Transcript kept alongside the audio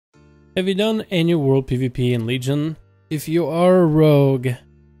Have you done any world PvP in Legion? If you are a rogue,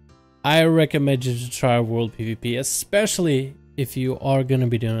 I recommend you to try world PvP, especially if you are going to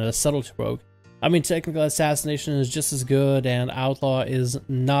be doing a subtlety rogue. I mean, technical assassination is just as good and Outlaw is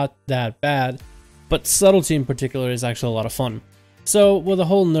not that bad, but subtlety in particular is actually a lot of fun. So with the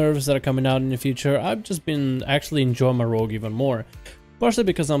whole nerfs that are coming out in the future, I've just been actually enjoying my rogue even more. Partially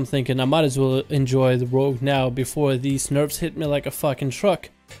because I'm thinking I might as well enjoy the rogue now before these nerfs hit me like a fucking truck.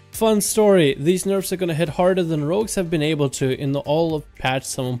 Fun story, these nerfs are gonna hit harder than rogues have been able to in all of patch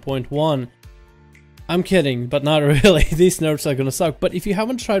 7.1. I'm kidding, but not really. These nerfs are gonna suck. But if you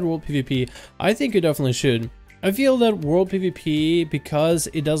haven't tried world PvP, I think you definitely should. I feel that world PvP, because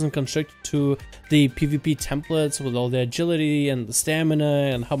it doesn't constrict to the PvP templates with all the agility and the stamina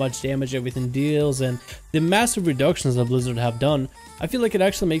and how much damage everything deals and the massive reductions that Blizzard have done, I feel like it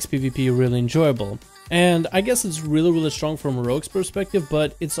actually makes PvP really enjoyable. And I guess it's really strong from a rogue's perspective,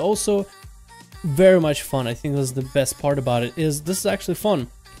 but it's also very much fun. I think that's the best part about it, is this is actually fun.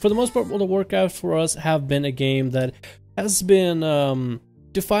 For the most part, World of Warcraft for us have been a game that has been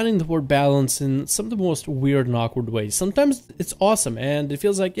defining the word balance in some of the most weird and awkward ways. Sometimes it's awesome and it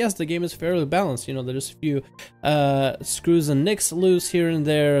feels like, yes, the game is fairly balanced. You know, there's a few screws and nicks loose here and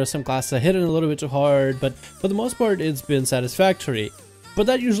there, some classes are hitting a little bit too hard, but for the most part it's been satisfactory. But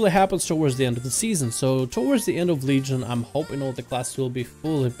that usually happens towards the end of the season, so towards the end of Legion, I'm hoping all the classes will be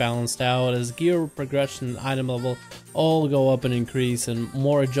fully balanced out as gear progression and item level all go up and increase and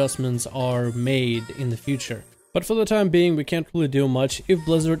more adjustments are made in the future. But for the time being, we can't really do much if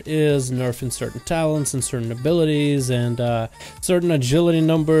Blizzard is nerfing certain talents and certain abilities and certain agility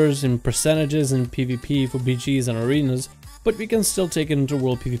numbers and percentages in PvP for BGs and Arenas, but we can still take it into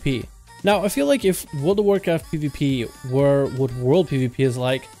World PvP. Now, I feel like if World of Warcraft PvP were what World PvP is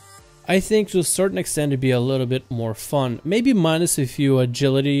like, I think to a certain extent it'd be a little bit more fun. Maybe minus a few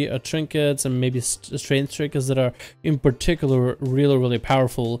agility trinkets and maybe strength trinkets that are in particular really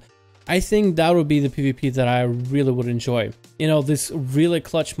powerful. I think that would be the PvP that I really would enjoy. You know, these really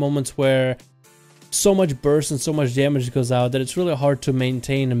clutch moments where so much burst and so much damage goes out that it's really hard to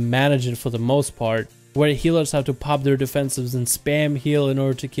maintain and manage it for the most part. Where healers have to pop their defensives and spam heal in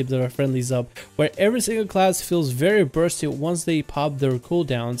order to keep their friendlies up, where every single class feels very bursty once they pop their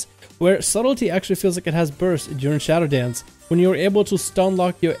cooldowns, where subtlety actually feels like it has burst during Shadow Dance. When you're able to stun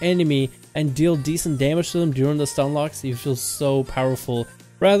lock your enemy and deal decent damage to them during the stun locks, you feel so powerful,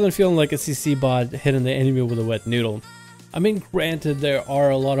 rather than feeling like a CC bot hitting the enemy with a wet noodle. I mean, granted, there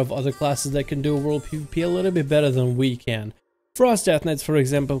are a lot of other classes that can do world PvP a little bit better than we can. Frost Death Knights, for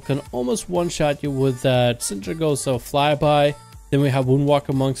example, can almost one-shot you with that Sindragosa Flyby. Then we have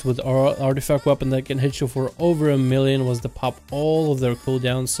Woundwalker Monks with our artifact weapon that can hit you for over 1 million once they pop all of their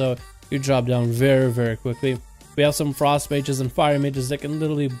cooldowns, so you drop down very quickly. We have some Frost Mages and Fire Mages that can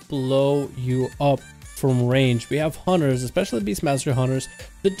literally blow you up from range. We have Hunters, especially Beastmaster Hunters,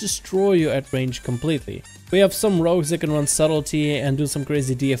 that destroy you at range completely. We have some Rogues that can run Subtlety and do some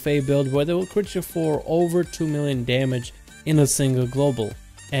crazy DFA build where they will crit you for over 2 million damage in a single global,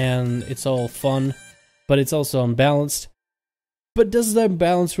 and it's all fun, but it's also unbalanced. But does that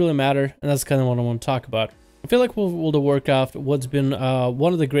balance really matter? And that's kind of what I want to talk about. I feel like with World of Warcraft, what's been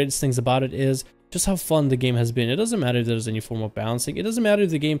one of the greatest things about it is just how fun the game has been. It doesn't matter if there's any form of balancing. It doesn't matter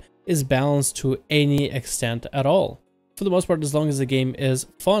if the game is balanced to any extent at all. For the most part, as long as the game is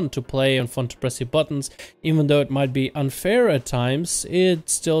fun to play and fun to press your buttons, even though it might be unfair at times, it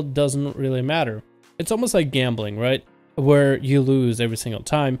still doesn't really matter. It's almost like gambling, right? Where you lose every single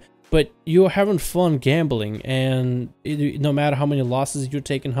time, but you're having fun gambling, and no matter how many losses you're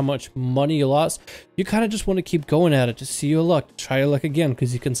taking, how much money you lost, you kind of just want to keep going at it to see your luck, try your luck again,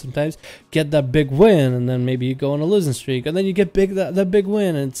 because you can sometimes get that big win, and then maybe you go on a losing streak, and then you get that big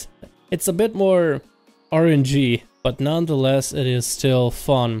win, and it's a bit more RNG, but nonetheless, it is still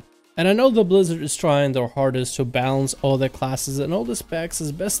fun. And I know the Blizzard is trying their hardest to balance all their classes and all the specs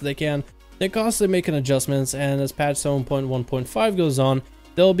as best they can. They're constantly making adjustments, and as patch 7.1.5 goes on,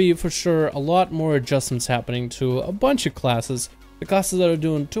 there'll be for sure a lot more adjustments happening to a bunch of classes. The classes that are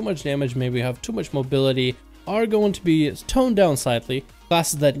doing too much damage, maybe have too much mobility, are going to be toned down slightly.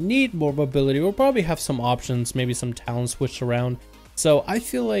 Classes that need more mobility will probably have some options, maybe some talents switched around. So I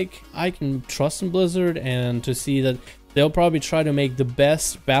feel like I can trust in Blizzard, and to see that they'll probably try to make the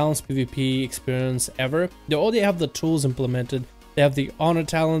best balanced PvP experience ever. They already have the tools implemented. They have the honor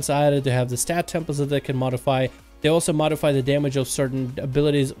talents added, they have the stat templates that they can modify. They also modify the damage of certain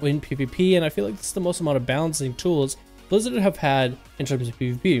abilities in PvP, and I feel like this is the most amount of balancing tools Blizzard have had in terms of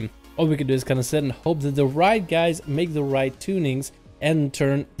PvP. All we can do is kind of sit and hope that the right guys make the right tunings and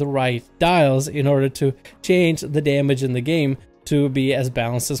turn the right dials in order to change the damage in the game to be as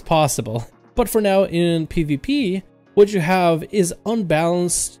balanced as possible. But for now in PvP, what you have is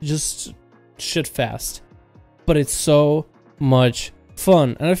unbalanced, just shit fast. But it's so much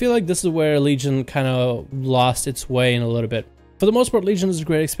fun, and I feel like this is where Legion kind of lost its way in a little bit. For the most part, Legion is a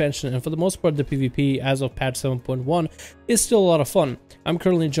great expansion, and for the most part, the PvP as of patch 7.1 is still a lot of fun. I'm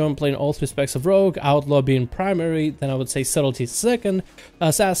currently enjoying playing all three specs of Rogue, Outlaw being primary, then I would say Subtlety second,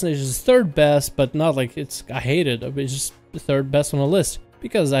 Assassination is third best, but not like I hate it, it's just the third best on the list,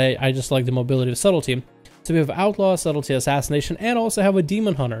 because I just like the mobility of Subtlety. So we have Outlaw, Subtlety, Assassination, and also have a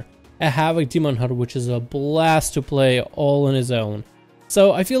Demon Hunter. A Havoc Demon Hunter, which is a blast to play all on his own.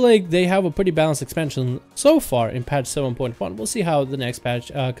 So I feel like they have a pretty balanced expansion so far in patch 7.1. We'll see how the next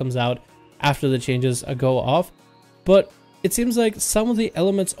patch comes out after the changes go off. But it seems like some of the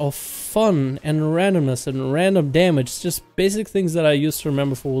elements of fun and randomness and random damage, just basic things that I used to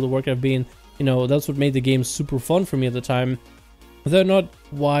remember for all the work I've been, you know, that's what made the game super fun for me at the time. They're not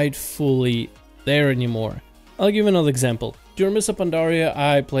wide fully there anymore. I'll give you another example. During Mists of Pandaria,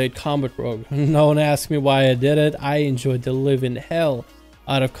 I played Combat Rogue. No one asked me why I did it. I enjoyed the living hell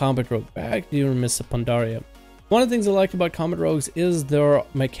out of Combat Rogue back during Mists of Pandaria. One of the things I liked about Combat Rogues is their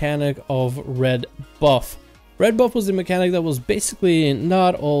mechanic of red buff. Red buff was the mechanic that was basically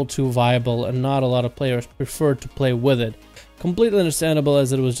not all too viable, and not a lot of players preferred to play with it. Completely understandable,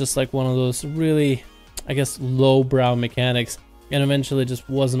 as it was just like one of those really, I guess, lowbrow mechanics, and eventually just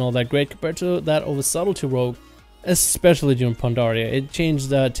wasn't all that great compared to that of a Subtlety Rogue, especially during Pandaria. It changed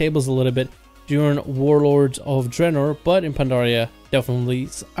the tables a little bit during Warlords of Draenor, but in Pandaria, definitely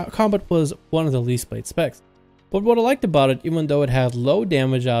combat was one of the least played specs. But what I liked about it, even though it had low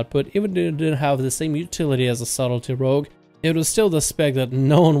damage output, even though it didn't have the same utility as a Subtlety Rogue, it was still the spec that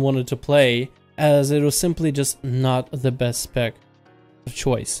no one wanted to play, as it was simply just not the best spec of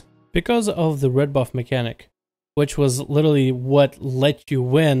choice. Because of the red buff mechanic, which was literally what let you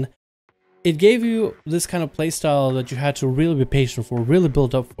win, it gave you this kind of playstyle that you had to really be patient for, really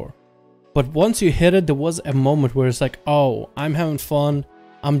build up for. But once you hit it, there was a moment where it's like, oh, I'm having fun,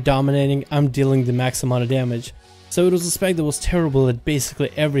 I'm dominating, I'm dealing the max amount of damage. So it was a spec that was terrible at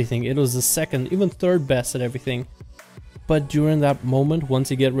basically everything. It was the second, even third best at everything. But during that moment, once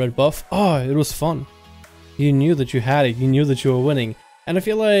you get red buff, oh, it was fun. You knew that you had it, you knew that you were winning. And I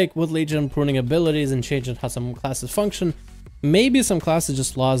feel like with Legion pruning abilities and changing how some classes function, maybe some classes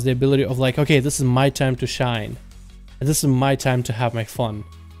just lost the ability of like, okay, this is my time to shine. And this is my time to have my fun.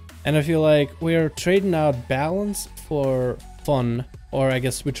 And I feel like we're trading out balance for fun, or I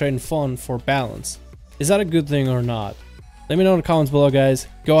guess we're trading fun for balance. Is that a good thing or not? Let me know in the comments below, guys.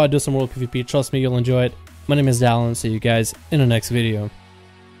 Go out, do some World PvP. Trust me, you'll enjoy it. My name is Dallin. See you guys in the next video.